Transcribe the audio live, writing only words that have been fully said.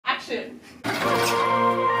kitchen.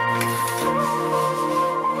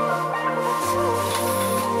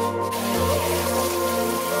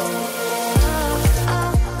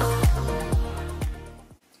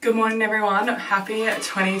 Good morning everyone, happy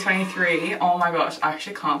 2023. Oh my gosh, I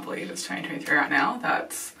actually can't believe it's 2023 right now.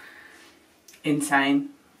 That's insane.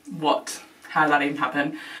 How did that even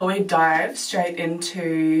happen? We dive straight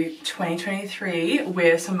into 2023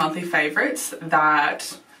 with some monthly favorites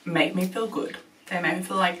that make me feel good. They make me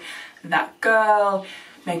feel like that girl,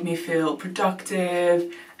 make me feel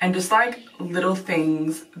productive, and just like little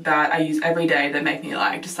things that I use every day that make me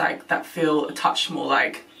like, just like that feel a touch more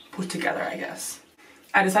like put together, I guess.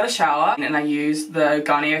 I just had a shower and I used the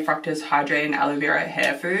Garnier Fructis Hydrating Aloe Vera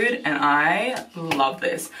hair food and I love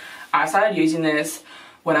this. I started using this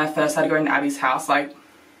when I first started going to Abby's house, like,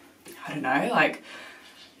 I don't know, like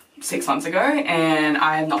 6 months ago, and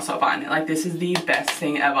I have not stopped buying it. Like, this is the best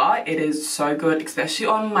thing ever. It is so good, especially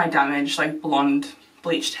on my damaged, like, blonde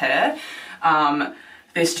bleached hair.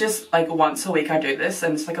 This just, like, once a week I do this,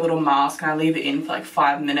 and it's like a little mask, and I leave it in for like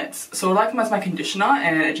 5 minutes. Sort of like as my conditioner,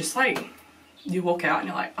 and it just like, you walk out and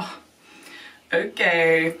you're like, oh,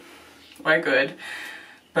 okay, we're good.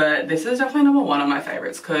 But this is definitely number one on my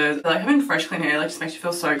favorites because like having fresh clean hair like just makes you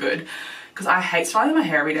feel so good. Because I hate styling my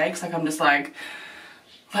hair every day because like I'm just like,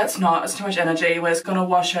 let's not, it's too much energy. We're just gonna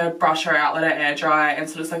wash her, brush her out, let her air dry, and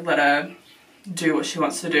sort of just like let her do what she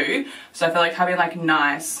wants to do. So I feel like having like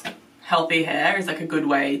nice, healthy hair is like a good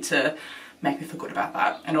way to make me feel good about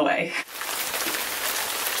that in a way.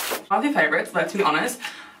 Monthly favorites, let's be honest,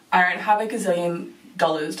 I don't have a gazillion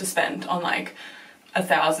dollars to spend on like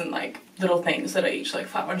 1,000 like little things that are each like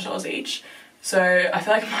 $500 each. So I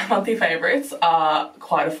feel like my monthly favorites are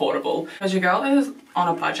quite affordable because your girl is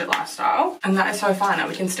on a budget lifestyle and that is so fine and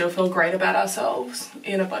we can still feel great about ourselves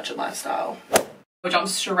in a budget lifestyle. We'll jump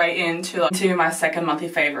straight into my second monthly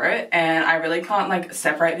favorite, and I really can't like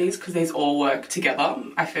separate these because these all work together,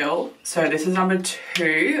 I feel. So this is number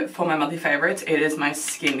 2 for my monthly favorites. It is my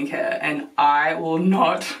skincare, and I will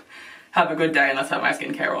not have a good day unless I have my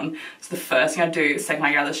skincare on. So the first thing I do second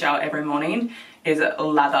I get out of the shower every morning is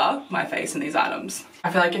lather my face in these items.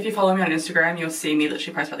 I feel like if you follow me on Instagram, you'll see me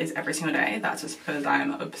literally post about these every single day. That's just because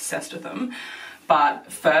I'm obsessed with them.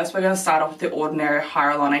 But first we're going to start off with the Ordinary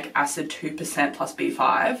Hyaluronic Acid 2% plus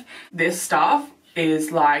B5. This stuff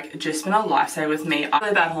is like just been a lifesaver with me. I have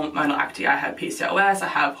really bad hormonal acne. I have PCOS, I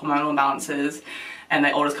have hormonal imbalances, and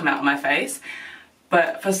they all just come out on my face.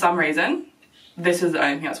 But for some reason, this is the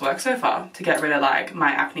only thing that's worked so far to get rid of like my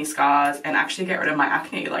acne scars and actually get rid of my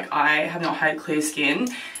acne. Like I have not had clear skin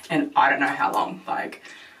and I don't know how long. Like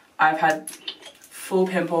I've had full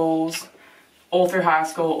pimples all through high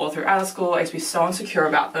school, all through out of school. I used to be so insecure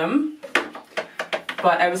about them.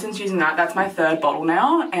 But ever since using that, that's my 3rd bottle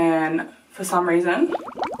now, and for some reason,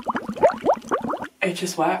 it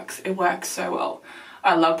just works. It works so well.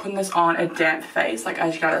 I love putting this on a damp face, like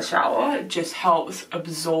as you get out of the shower. It just helps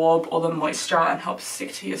absorb all the moisture and helps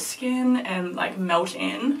stick to your skin and like melt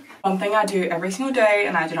in. One thing I do every single day,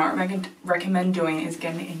 and I do not recommend doing, is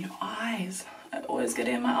getting it in your eyes. I always get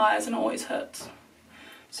it in my eyes and it always hurts.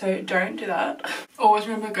 So don't do that. Always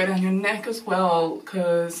remember go down your neck as well,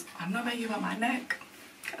 because I don't know about you, but my neck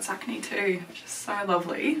gets acne too, which is so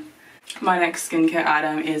lovely. My next skincare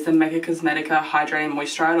item is the Mecca Cosmetica Hydrating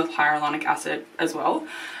Moisturiser with Hyaluronic Acid as well.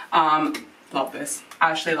 Love this.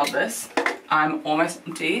 I actually love this. I'm almost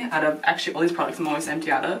empty out of, actually all these products I'm almost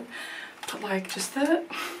empty out of. But like just the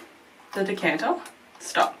decanter,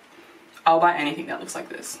 stop. I'll buy anything that looks like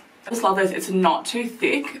this. I just love this. It's not too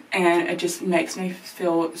thick and it just makes me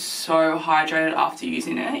feel so hydrated after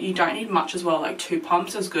using it. You don't need much as well, like 2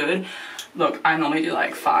 pumps is good. Look, I normally do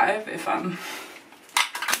like 5 if I'm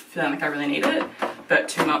feeling like I really need it, but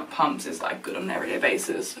 2 pumps is like good on an everyday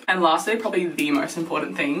basis. And lastly, probably the most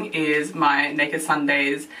important thing is my Naked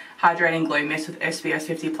Sundays Hydrating Glow Mist with SPF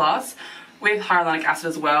 50+ with hyaluronic acid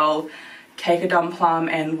as well, cacodum plum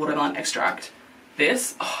and watermelon extract.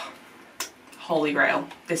 This, oh, holy grail.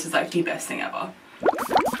 This is like the best thing ever.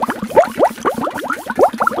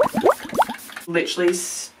 Literally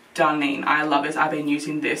stunning. I love this. I've been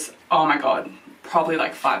using this, oh my god, probably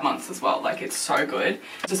like 5 months as well. Like it's so good.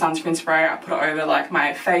 It's a sunscreen spray. I put it over like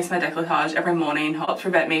my face, my décolletage every morning. Helps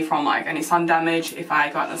prevent me from like any sun damage if I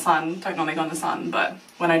go out in the sun. Don't normally go in the sun, but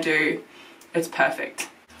when I do, it's perfect.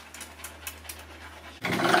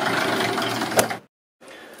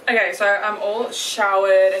 Okay, so I'm all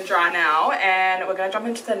showered and dry now, and we're gonna jump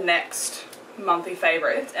into the next monthly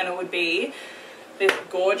favorites, and it would be this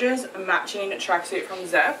gorgeous matching tracksuit from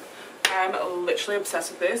Zepp. I'm literally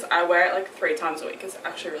obsessed with this. I wear it like 3 times a week. It's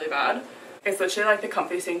actually really bad. It's literally like the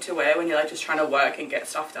comfiest thing to wear when you're like just trying to work and get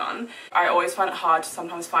stuff done. I always find it hard to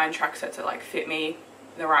sometimes find track sets that like fit me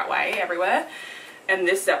the right way everywhere. And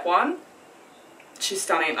this Zep one, she's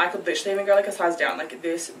stunning. I could literally even go like a size down. Like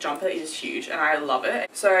this jumper is huge and I love it.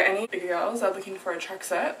 So any bigger girls are looking for a track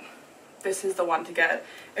set, this is the one to get.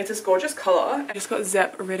 It's this gorgeous colour. I just got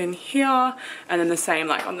Zep written here and then the same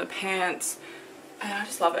like on the pants. And I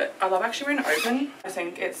just love it. I love actually wearing it open. I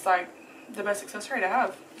think it's like the best accessory to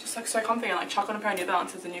have. Just like so comfy and like chuck on a pair of New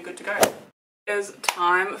Balances and you're good to go. It's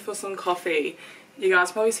time for some coffee. You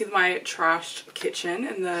guys probably see my trashed kitchen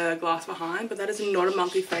in the glass behind, but that is not a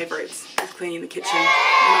monthly favourite. Just cleaning the kitchen.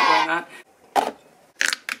 I'm not doing that.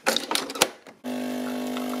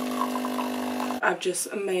 I've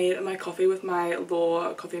just made my coffee with my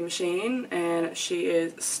Aloe coffee machine and she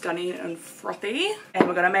is stunning and frothy. And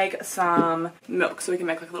we're gonna make some milk so we can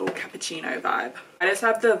make like a little cappuccino vibe. I just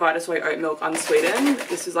have the Vitasoy oat milk unsweetened.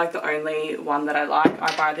 This is like the only one that I like.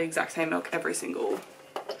 I buy the exact same milk every single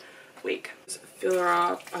week. Just fill her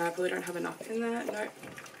up. I probably don't have enough in there. Nope.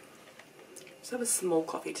 Just have a small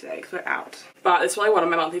coffee today because we're out. But it's really one of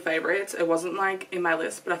my monthly favourites. It wasn't like in my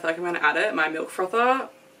list, but I feel like I'm gonna add it. My milk frother.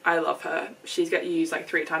 I love her. She's get used like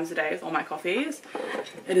 3 times a day with all my coffees.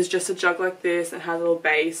 It is just a jug like this and has a little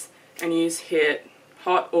base and you just hit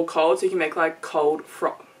hot or cold so you can make like cold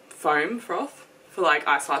foam froth for like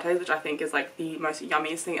iced lattes, which I think is like the most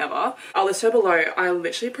yummiest thing ever. I'll list her below. I'm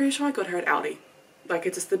literally pretty sure I got her at Aldi. Like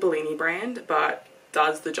it's just the Bellini brand but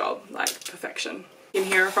does the job like perfection. You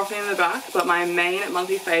can hear her frothing in the back, but my main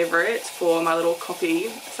monthly favourite for my little coffee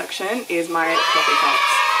section is my coffee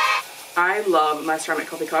cups. I love my ceramic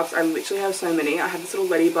coffee cups. I literally have so many. I have this little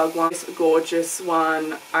ladybug one, this gorgeous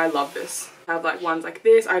one. I love this. I have like ones like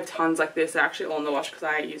this. I have tons like this. They're actually all in the wash because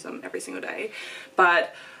I use them every single day.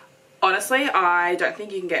 But honestly, I don't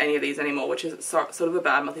think you can get any of these anymore, which is sort of a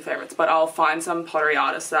bad monthly favourites. But I'll find some pottery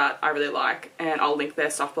artists that I really like and I'll link their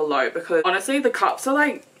stuff below because honestly, the cups are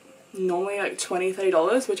like normally like $20,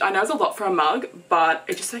 $30, which I know is a lot for a mug, but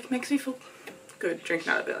it just like makes me feel good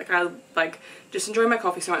drinking out of it. Like I like just enjoy my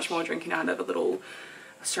coffee so much more drinking out of a little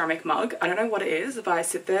ceramic mug. I don't know what it is, but I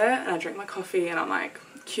sit there and I drink my coffee and I'm like,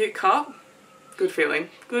 cute cup, good feeling,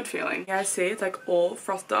 good feeling. You guys see it's like all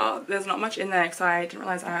frothed up. There's not much in there because I didn't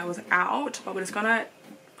realize I was out, but we're just gonna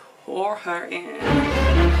pour her in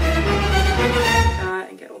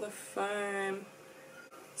and get all the foam.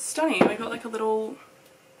 Stunning. We got like a little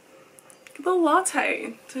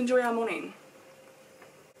latte to enjoy our morning.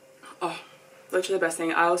 Oh, literally the best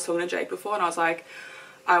thing. I was talking to Jake before and I was like,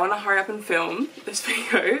 I want to hurry up and film this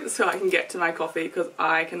video so I can get to my coffee because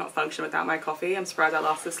I cannot function without my coffee. I'm surprised I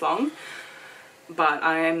last this long. But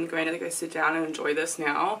I am going to go sit down and enjoy this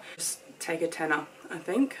now. Just take a tenner, I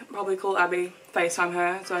think. Probably call Abby, FaceTime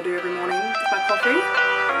her, so I do every morning with my coffee.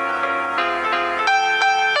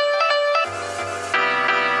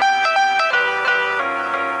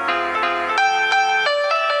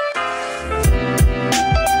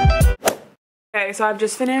 Okay, so I've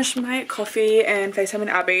just finished my coffee and FaceTime and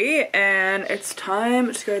Abby and it's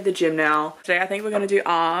time to go to the gym now. Today I think we're going to do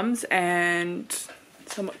arms and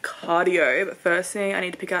some cardio, but first thing I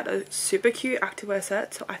need to pick out a super cute activewear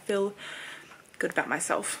set so I feel good about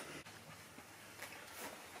myself.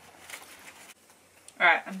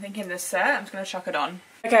 Alright, I'm thinking this set, I'm just going to chuck it on.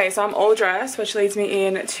 Okay, so I'm all dressed, which leads me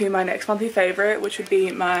in to my next monthly favourite, which would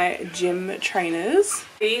be my gym trainers.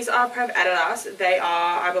 These are from Adidas. They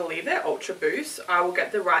are, I believe they're Ultra Boost. I will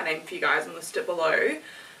get the right name for you guys and list it below.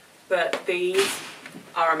 But these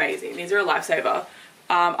are amazing. These are a lifesaver.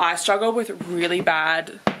 I struggle with really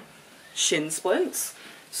bad shin splints.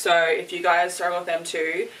 So if you guys struggle with them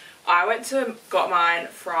too, I got mine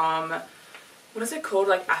from, what is it called,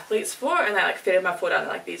 like Athlete's Foot, and they like fitted my foot out and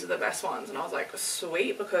like these are the best ones, and I was like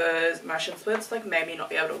sweet because my shin splints like made me not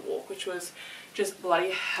be able to walk, which was just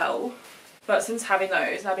bloody hell. But since having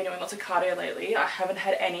those and I've been doing lots of cardio lately, I haven't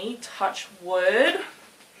had any, touch wood,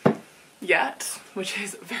 yet, which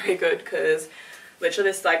is very good because literally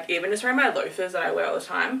this, like, even just wearing my loafers that I wear all the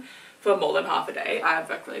time for more than half a day, I have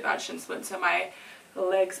like really bad shin splints, so my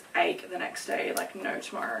legs ache the next day like no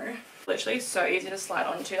tomorrow. Literally so easy to slide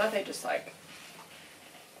onto, like they just like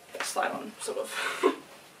slide on sort of.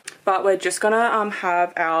 But we're just gonna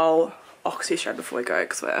have our oxy shred before we go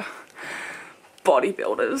because we're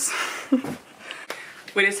bodybuilders.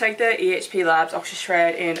 We just take the EHP Labs oxy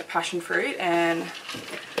shred in passion fruit and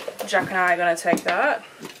Jack and I are gonna take that.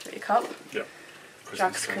 Got your cup? Yep.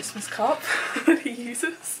 Jack's Christmas cup that he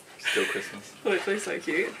uses. Still Christmas. Literally so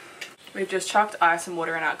cute. We've just chucked ice and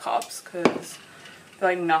water in our cups because I feel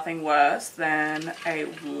like nothing worse than a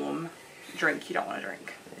warm drink you don't want to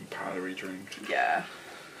drink. Powdery drink. Yeah.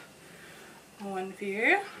 One for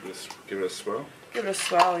you. Just give it a swirl. Give it a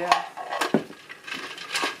swirl, yeah.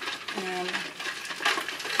 And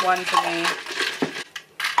one for me.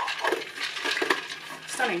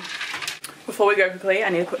 Stunning. Before we go quickly, I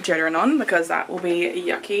need to put deodorant on because that will be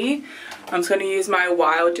yucky. I'm just going to use my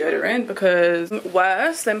Wild deodorant because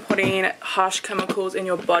worse than putting harsh chemicals in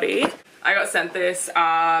your body. I got sent this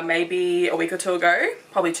maybe a week or two ago,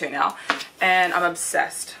 probably 2 now, and I'm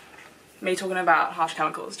obsessed. Me talking about harsh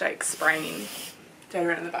chemicals, Jake spraying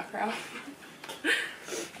deodorant in the background.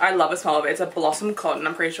 I love the smell of it. It's a Blossom Cotton,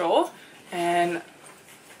 I'm pretty sure, and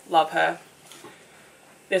love her.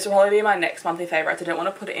 This will probably be my next monthly favourite. I didn't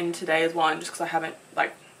want to put it in today's one just because I haven't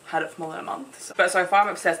like had it for more than a month. But so far I'm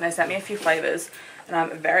obsessed, and they sent me a few flavours and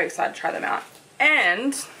I'm very excited to try them out.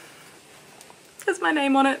 And there's my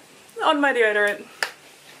name on it, on my deodorant.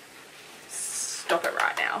 Stop it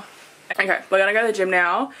right now. Okay, we're gonna go to the gym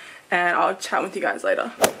now and I'll chat with you guys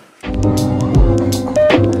later.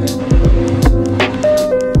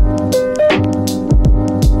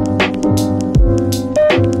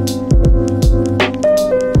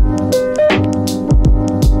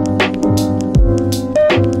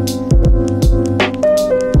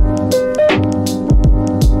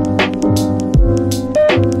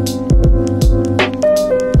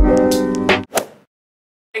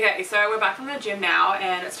 So we're back from the gym now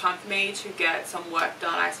and it's time for me to get some work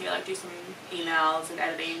done. I just need to like do some emails and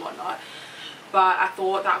editing and whatnot. But I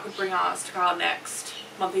thought that could bring us to our next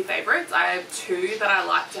monthly favourites. I have 2 that I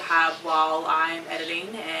like to have while I'm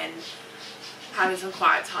editing and having some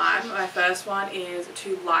quiet time. My first one is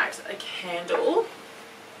to light a candle.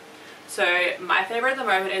 So my favourite at the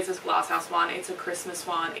moment is this Glasshouse one. It's a Christmas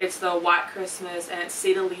one. It's the White Christmas and it's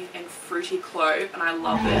cedar leaf and fruity clove and I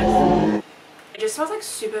love this. It just smells like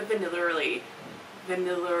super vanilla-y, I don't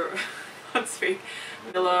know,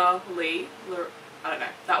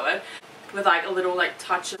 that word, with like a little like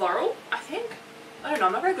touch of floral, I think. I don't know,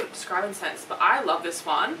 I'm not very good at describing scents, but I love this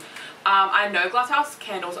one. I know Glasshouse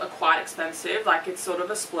candles are quite expensive, like it's sort of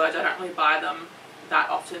a splurge. I don't really buy them that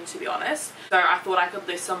often, to be honest. So I thought I could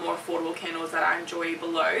list some more affordable candles that I enjoy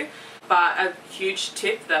below. But a huge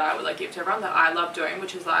tip that I would like give to everyone that I love doing,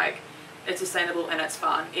 which is like, it's sustainable and it's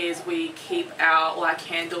fun, is we keep all our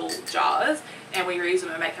candle jars and we reuse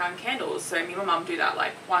them and make our own candles. So me and my mum do that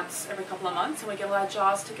like once every couple of months and we get all our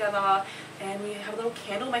jars together and we have a little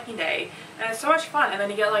candle making day and it's so much fun, and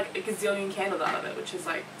then you get like a gazillion candles out of it, which is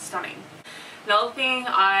like stunning. Another thing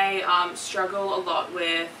I struggle a lot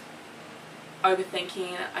with,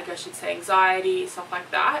 overthinking, I guess you'd say anxiety, stuff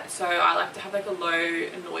like that. So I like to have like a low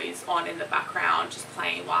noise on in the background just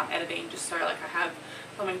playing while I'm editing, just so like I have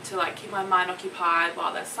something to like keep my mind occupied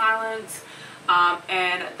while there's silence.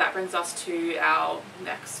 And that brings us to our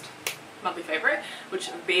next monthly favourite,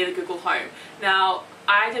 which would be the Google Home. Now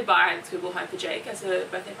I did buy this Google Home for Jake as a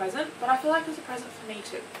birthday present, but I feel like it was a present for me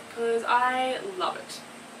too because I love it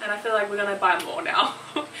and I feel like we're gonna buy more now.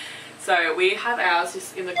 So we have ours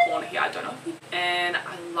just in the corner here, I don't know, and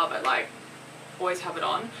I love it, like always have it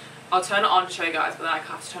on. I'll turn it on to show you guys, but then I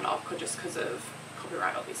have to turn it off just because of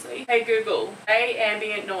copyright, obviously. Hey Google, play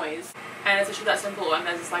ambient noise. And it's actually that simple, and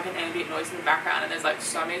there's just like an ambient noise in the background and there's like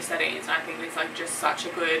so many settings, and I think it's like just such a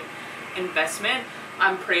good investment.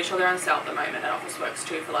 I'm pretty sure they're on sale at the moment at Officeworks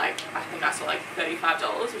too for like, I think I saw like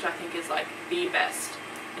 $35, which I think is like the best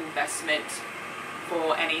investment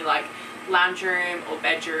for any like lounge room or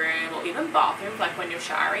bedroom or even bathroom, like when you're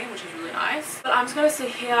showering, which is really nice. But I'm just gonna sit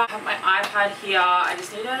here, I have my iPad here. I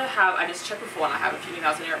just checked before and I have a few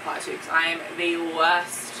emails I need to reply to because I am the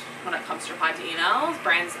worst when it comes to replying to emails.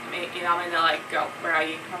 Brands email me and they're like, girl, where are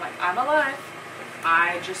you? And I'm like, I'm alive.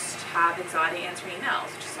 I just have anxiety answering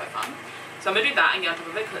emails, which is so fun. So I'm gonna do that and get on top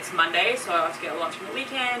of it because it's Monday, so I have to get a lunch from the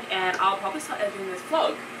weekend, and I'll probably start editing this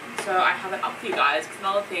vlog. So I have it up for you guys, because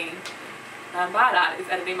another thing I'm bad at is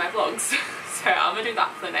editing my vlogs. So I'm gonna do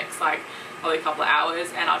that for the next like probably a couple of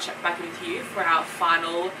hours, and I'll check back in with you for our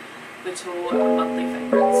final little monthly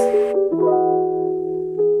favourites.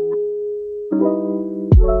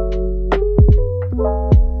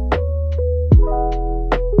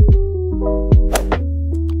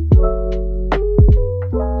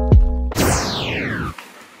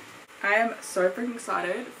 I am so freaking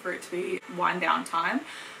excited for it to be wind down time.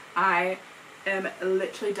 I am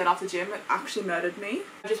literally dead after gym. It actually murdered me.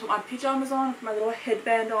 I just put my pajamas on, my little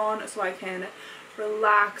headband on so I can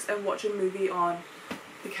relax and watch a movie on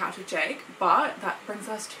the couch with Jake. But that brings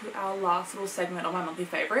us to our last little segment of my monthly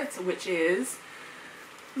favourites, which is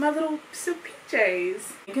my little silk PJs.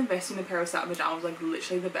 I think investing in a pair of satin pajamas was like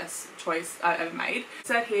literally the best choice I've ever made. This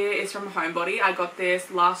set here is from Homebody. I got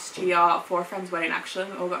this last year for a friend's wedding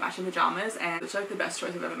actually. We all got matching pajamas and it's like the best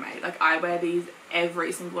choice I've ever made. Like I wear these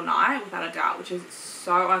every single night without a doubt, which is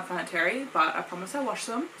so unsanitary, but I promise I wash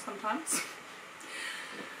them sometimes.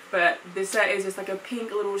 But this set is just like a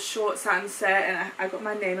pink little short satin set, and I got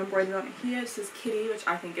my name embroidered on it here. It says Kitty, which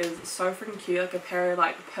I think is so freaking cute. Like a pair of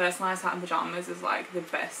like personalized satin pajamas is like the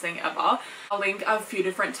best thing ever. I'll link a few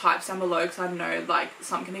different types down below because I know like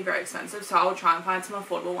some can be very expensive, so I'll try and find some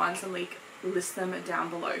affordable ones and like list them down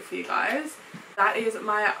below for you guys. That is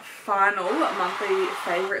my final monthly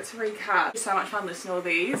favorites recap. So much fun listening to all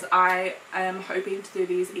these. I am hoping to do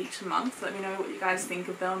these each month, so let me know what you guys think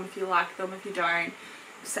of them, if you like them, if you don't,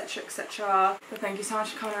 etc, etc. But thank you so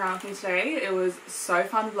much for coming around with me today. It was so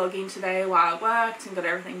fun vlogging today while I worked and got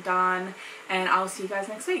everything done, and I'll see you guys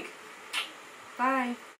next week. Bye.